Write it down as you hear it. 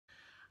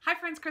Hi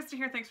friends, Krista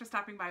here. Thanks for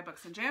stopping by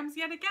Books and Jams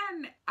yet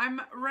again.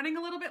 I'm running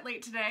a little bit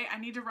late today. I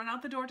need to run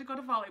out the door to go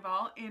to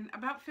volleyball in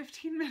about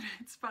 15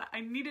 minutes, but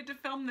I needed to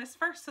film this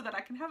first so that I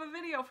can have a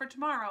video for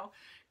tomorrow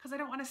because I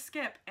don't want to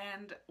skip,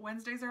 and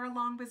Wednesdays are a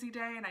long busy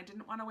day and I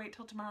didn't want to wait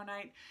till tomorrow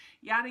night.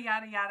 Yada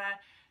yada yada.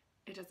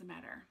 It doesn't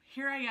matter.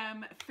 Here I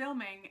am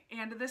filming,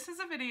 and this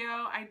is a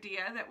video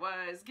idea that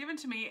was given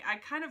to me. I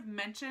kind of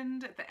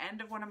mentioned at the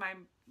end of one of my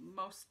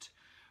most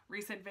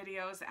recent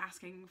videos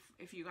asking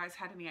if you guys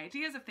had any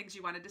ideas of things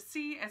you wanted to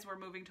see as we're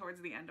moving towards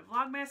the end of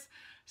Vlogmas.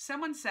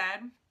 Someone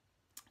said,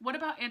 what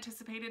about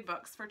anticipated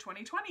books for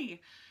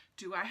 2020?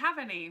 Do I have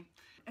any?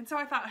 And so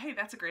I thought, hey,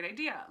 that's a great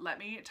idea. Let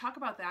me talk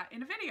about that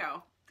in a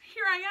video.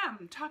 Here I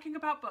am talking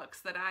about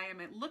books that I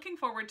am looking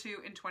forward to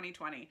in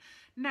 2020.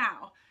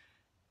 Now,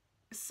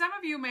 some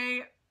of you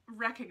may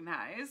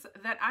recognize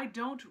that I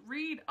don't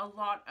read a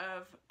lot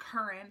of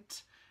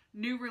current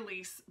new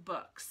release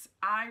books.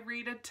 I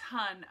read a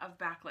ton of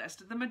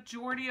backlist. The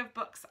majority of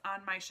books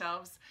on my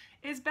shelves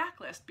is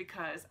backlist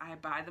because I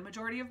buy the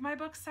majority of my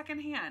books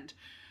secondhand.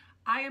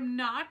 I am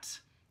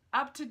not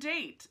up to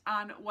date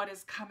on what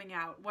is coming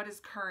out, what is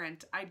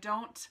current. I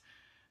don't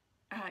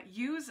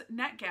use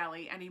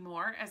NetGalley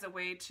anymore as a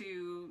way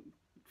to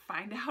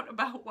find out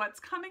about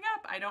what's coming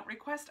up. I don't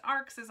request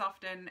ARCs as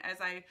often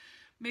as I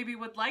maybe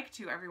would like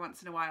to every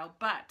once in a while,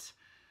 but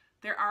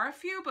there are a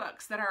few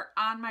books that are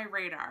on my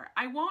radar.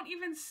 I won't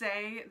even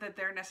say that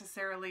they're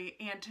necessarily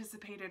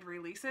anticipated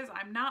releases.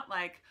 I'm not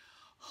like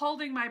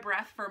holding my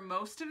breath for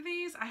most of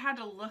these. I had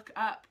to look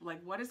up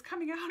like what is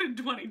coming out in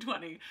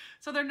 2020.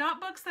 So they're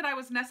not books that I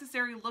was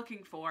necessarily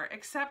looking for,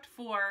 except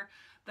for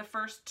the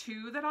first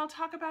two that I'll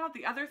talk about.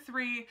 The other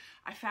three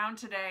I found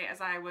today as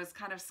I was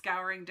kind of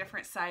scouring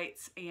different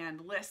sites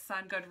and lists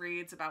on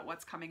Goodreads about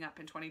what's coming up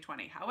in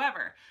 2020.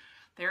 However,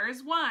 there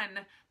is one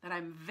that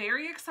I'm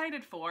very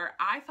excited for.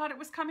 I thought it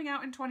was coming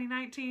out in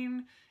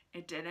 2019.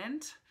 It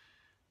didn't.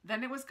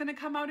 Then it was going to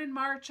come out in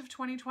March of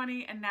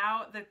 2020, and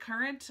now the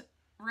current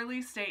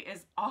release date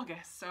is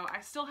August. So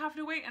I still have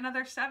to wait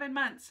another 7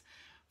 months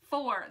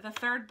for the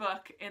third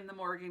book in the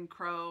Morgan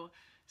Crow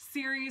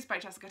series by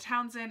Jessica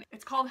Townsend.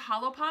 It's called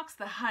Hollowpox: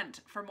 The Hunt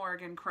for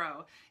Morgan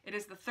Crow. It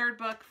is the third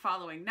book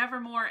following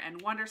Nevermore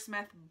and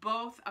Wondersmith,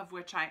 both of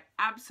which I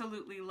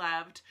absolutely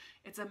loved.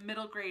 It's a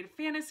middle grade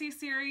fantasy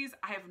series.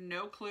 I have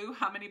no clue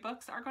how many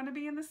books are going to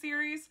be in the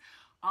series.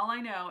 All I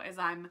know is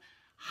I'm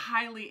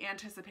highly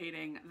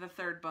anticipating the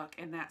third book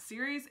in that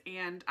series,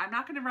 and I'm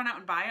not going to run out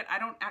and buy it. I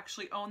don't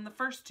actually own the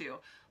first two,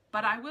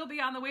 but I will be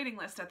on the waiting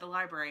list at the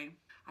library.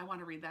 I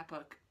want to read that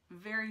book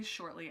very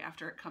shortly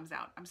after it comes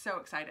out. I'm so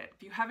excited.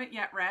 If you haven't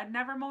yet read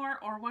Nevermore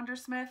or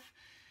Wondersmith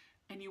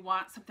and you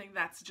want something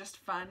that's just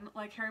fun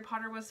like Harry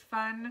Potter was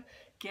fun,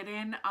 get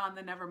in on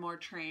the Nevermore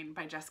train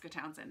by Jessica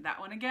Townsend. That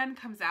one again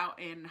comes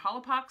out in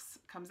Hollowpox,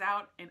 comes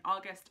out in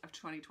August of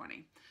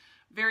 2020.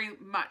 Very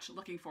much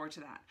looking forward to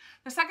that.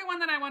 The second one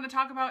that I want to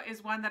talk about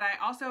is one that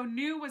I also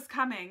knew was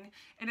coming,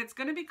 and it's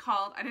going to be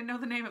called, I didn't know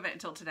the name of it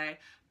until today,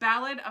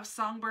 Ballad of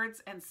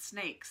Songbirds and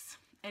Snakes.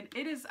 And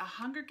it is a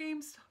Hunger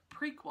Games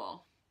prequel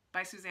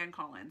by Suzanne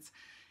Collins.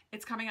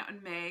 It's coming out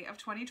in May of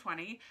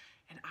 2020,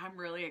 and I'm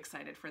really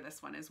excited for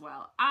this one as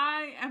well.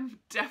 I am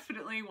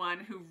definitely one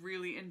who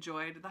really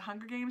enjoyed the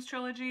Hunger Games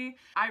trilogy.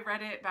 I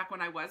read it back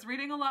when I was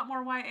reading a lot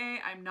more YA.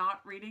 I'm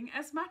not reading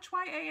as much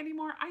YA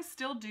anymore. I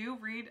still do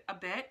read a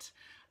bit.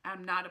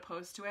 I'm not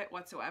opposed to it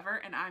whatsoever,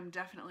 and I'm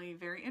definitely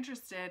very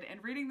interested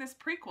in reading this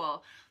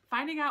prequel,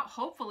 finding out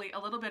hopefully a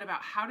little bit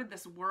about how did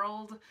this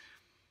world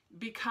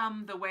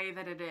become the way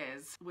that it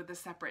is with the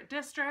separate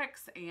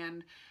districts,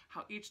 and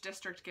how each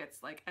district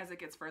gets, like, as it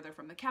gets further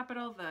from the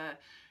capital, the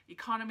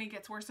economy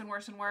gets worse and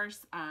worse and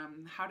worse.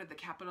 How did the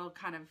capital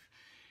kind of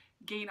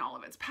gain all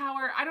of its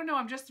power? I don't know.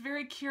 I'm just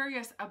very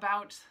curious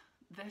about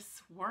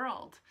this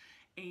world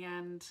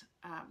and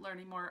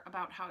learning more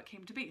about how it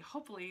came to be.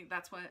 Hopefully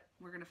that's what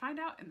we're going to find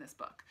out in this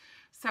book.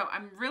 So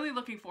I'm really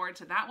looking forward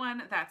to that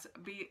one. That's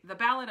The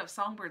Ballad of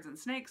Songbirds and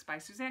Snakes by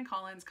Suzanne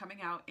Collins,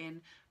 coming out in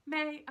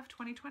May of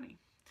 2020.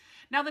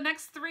 Now the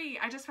next three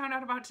I just found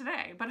out about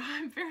today, but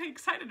I'm very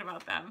excited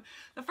about them.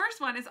 The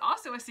first one is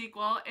also a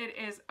sequel. It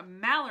is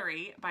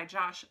Mallory by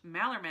Josh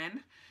Malerman.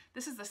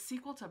 This is the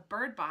sequel to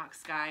Bird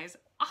Box, guys.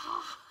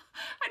 Oh,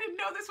 I didn't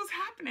know this was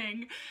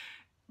happening.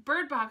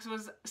 Bird Box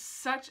was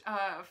such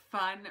a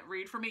fun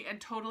read for me and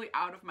totally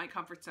out of my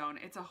comfort zone.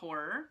 It's a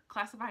horror,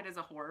 classified as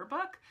a horror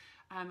book.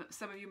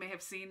 Some of you may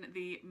have seen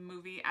the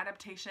movie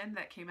adaptation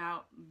that came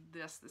out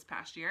this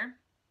past year.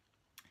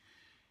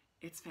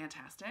 It's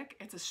fantastic.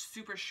 It's a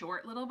super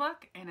short little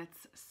book, and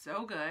it's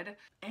so good.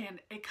 And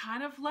it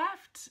kind of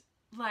left,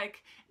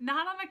 like,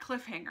 not on a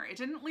cliffhanger. It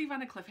didn't leave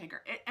on a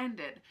cliffhanger. It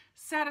ended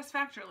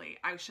satisfactorily,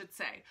 I should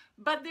say.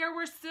 But there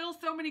were still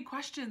so many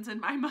questions in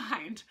my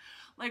mind.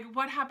 Like,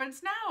 what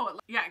happens now?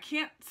 Yeah, I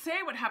can't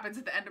say what happens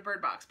at the end of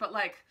Bird Box, but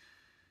like,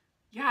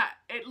 yeah,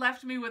 it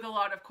left me with a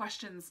lot of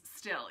questions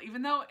still.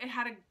 Even though it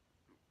had a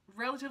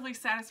relatively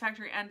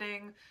satisfactory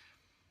ending,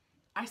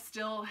 I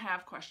still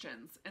have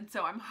questions. And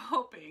so I'm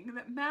hoping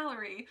that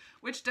Mallory,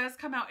 which does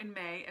come out in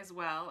May as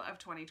well of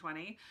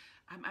 2020,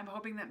 I'm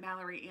hoping that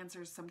Mallory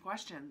answers some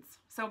questions.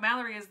 So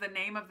Mallory is the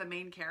name of the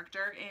main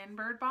character in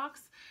Bird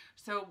Box.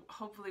 So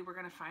hopefully we're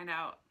going to find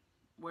out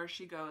where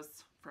she goes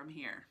from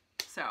here.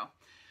 So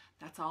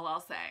that's all I'll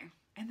say.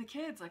 And the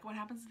kids, like what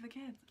happens to the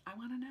kids? I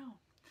want to know.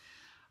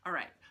 All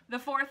right. The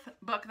fourth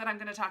book that I'm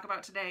going to talk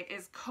about today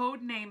is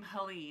Codename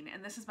Helene,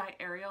 and this is by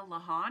Ariel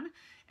Lahan,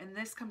 and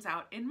this comes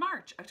out in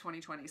March of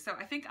 2020. So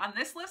I think on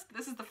this list,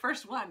 this is the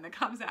first one that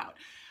comes out.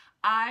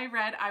 I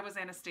read I Was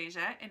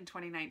Anastasia in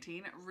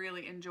 2019,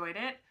 really enjoyed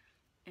it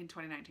in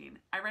 2019.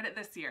 I read it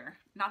this year,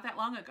 not that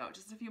long ago,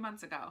 just a few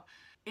months ago.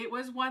 It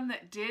was one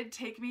that did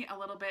take me a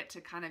little bit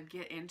to kind of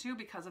get into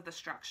because of the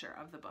structure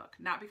of the book.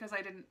 Not because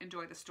I didn't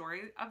enjoy the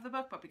story of the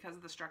book, but because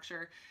of the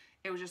structure.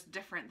 It was just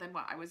different than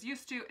what I was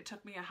used to. It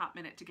took me a hot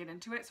minute to get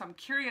into it, so I'm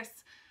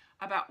curious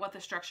about what the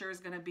structure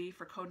is going to be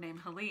for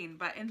Codename Helene.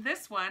 But in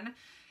this one,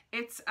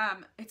 it's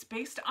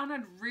based on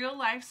a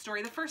real-life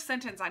story. The first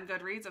sentence on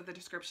Goodreads of the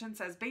description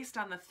says, based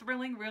on the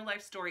thrilling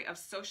real-life story of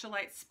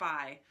socialite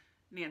spy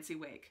Nancy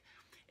Wake.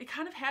 It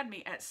kind of had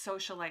me at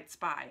socialite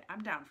spy.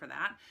 I'm down for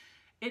that.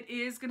 It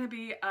is going to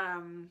be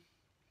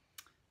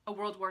a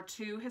World War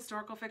II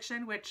historical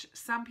fiction, which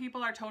some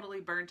people are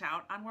totally burnt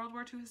out on World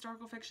War II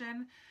historical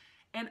fiction.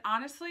 And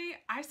honestly,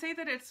 I say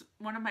that it's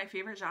one of my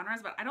favorite genres,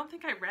 but I don't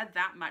think I read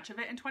that much of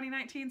it in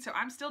 2019, so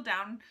I'm still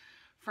down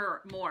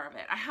for more of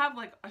it. I have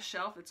like a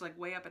shelf, it's like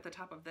way up at the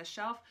top of this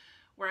shelf,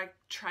 where I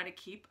try to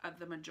keep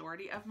the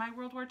majority of my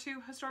World War II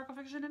historical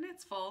fiction, and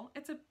it's full.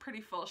 It's a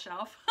pretty full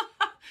shelf.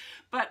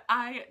 But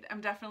I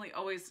am definitely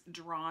always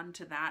drawn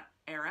to that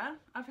era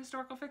of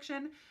historical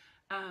fiction.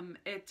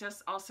 It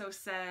just also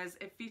says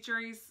it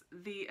features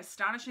the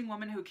astonishing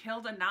woman who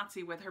killed a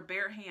Nazi with her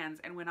bare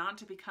hands and went on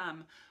to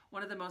become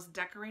one of the most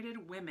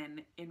decorated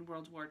women in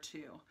World War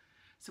II.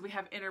 So we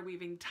have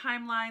interweaving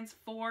timelines,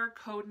 4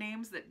 code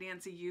names that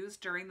Nancy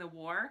used during the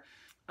war,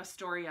 a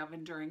story of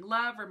enduring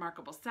love,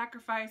 remarkable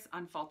sacrifice,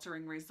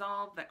 unfaltering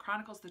resolve that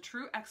chronicles the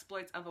true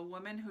exploits of a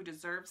woman who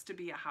deserves to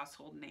be a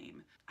household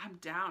name. I'm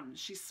down.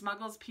 She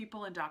smuggles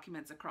people and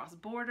documents across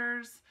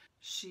borders.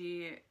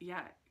 She,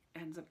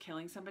 ends up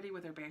killing somebody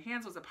with her bare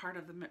hands, was a part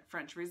of the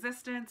French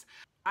resistance.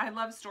 I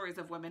love stories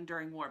of women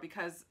during war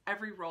because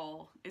every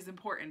role is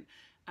important.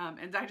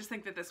 And I just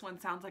think that this one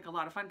sounds like a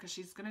lot of fun because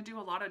she's going to do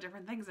a lot of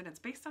different things and it's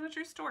based on a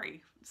true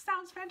story.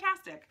 Sounds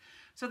fantastic.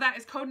 So that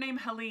is Codename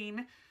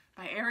Helene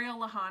by Ariel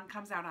Lahan,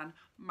 comes out on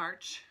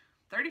March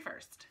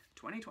 31st,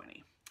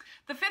 2020.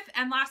 The fifth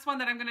and last one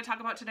that I'm going to talk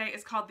about today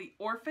is called The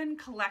Orphan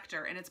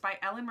Collector, and it's by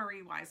Ellen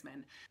Marie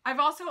Wiseman. I've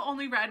also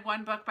only read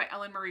one book by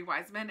Ellen Marie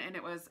Wiseman, and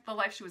it was The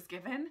Life She Was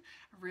Given.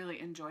 I really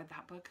enjoyed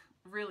that book.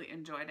 Really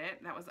enjoyed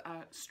it. That was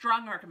a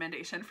strong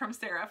recommendation from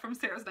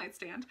Sarah's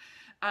Nightstand,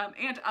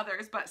 and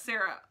others, but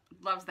Sarah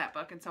loves that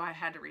book, and so I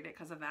had to read it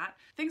because of that.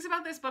 Things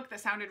about this book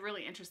that sounded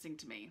really interesting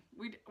to me.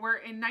 We're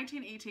in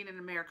 1918 in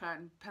America,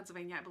 in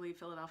Pennsylvania, I believe,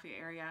 Philadelphia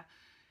area.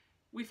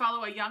 We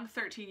follow a young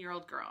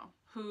 13-year-old girl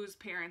whose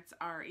parents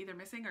are either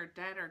missing or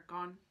dead or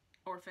gone.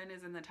 Orphan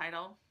is in the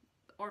title.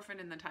 Orphan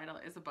in the title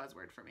is a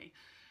buzzword for me.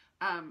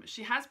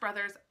 She has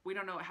brothers. We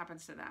don't know what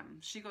happens to them.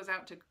 She goes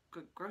out to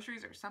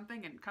groceries or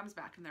something and comes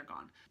back and they're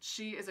gone.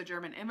 She is a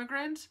German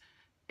immigrant.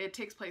 It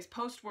takes place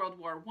post-World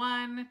War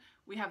I.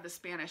 We have the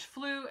Spanish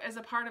flu as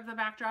a part of the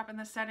backdrop and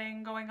the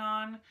setting going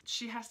on.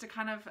 She has to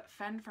kind of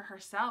fend for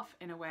herself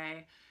in a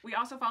way. We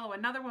also follow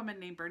another woman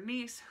named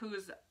Bernice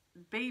whose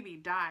baby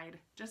died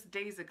just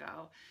days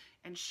ago,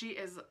 and she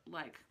is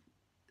like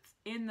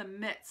in the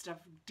midst of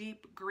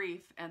deep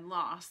grief and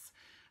loss,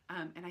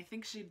 and I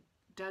think she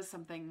does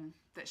something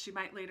that she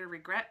might later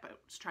regret, but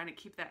is trying to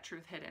keep that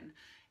truth hidden,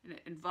 and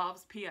it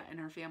involves Pia and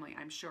her family,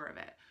 I'm sure of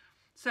it.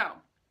 So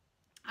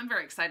I'm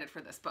very excited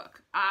for this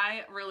book.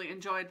 I really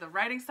enjoyed the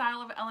writing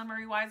style of Ellen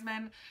Marie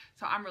Wiseman,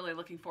 so I'm really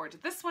looking forward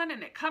to this one,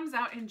 and it comes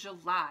out in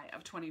July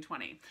of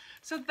 2020.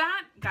 So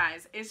that,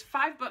 guys, is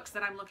 5 books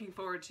that I'm looking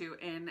forward to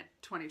in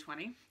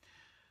 2020.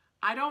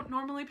 I don't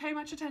normally pay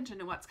much attention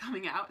to what's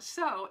coming out,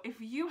 so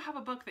if you have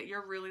a book that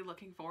you're really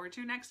looking forward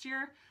to next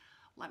year,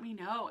 let me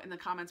know in the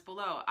comments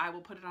below. I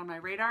will put it on my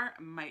radar.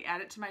 I might add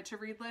it to my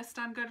to-read list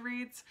on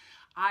Goodreads.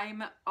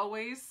 I'm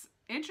always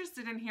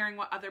interested in hearing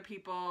what other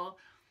people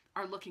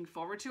are looking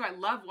forward to. I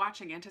love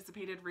watching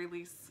anticipated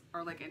releases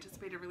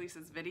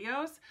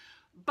videos,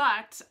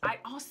 but I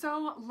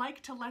also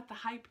like to let the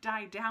hype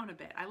die down a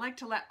bit. I like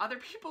to let other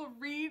people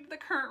read the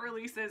current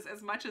releases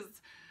as much as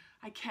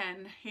I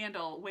can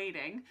handle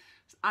waiting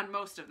on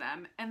most of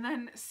them, and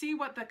then see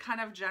what the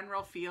kind of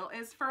general feel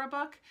is for a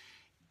book.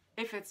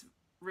 If it's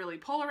really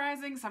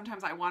polarizing,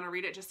 sometimes I want to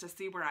read it just to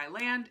see where I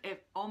land. If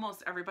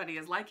almost everybody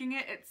is liking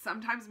it, it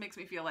sometimes makes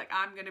me feel like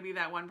I'm going to be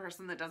that one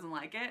person that doesn't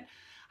like it.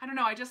 I don't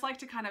know, I just like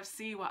to kind of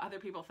see what other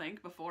people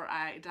think before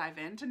I dive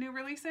into new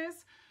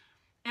releases.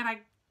 And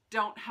I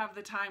don't have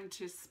the time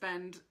to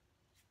spend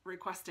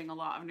requesting a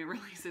lot of new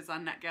releases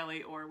on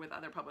NetGalley or with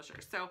other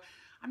publishers. So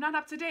I'm not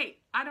up to date.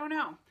 I don't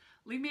know.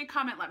 Leave me a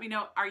comment. Let me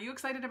know. Are you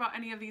excited about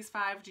any of these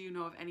 5? Do you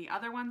know of any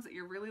other ones that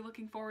you're really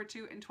looking forward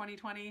to in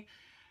 2020?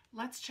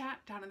 Let's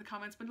chat down in the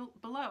comments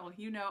below.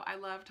 You know I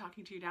love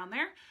talking to you down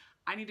there.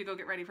 I need to go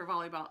get ready for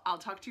volleyball. I'll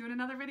talk to you in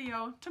another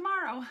video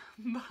tomorrow.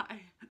 Bye.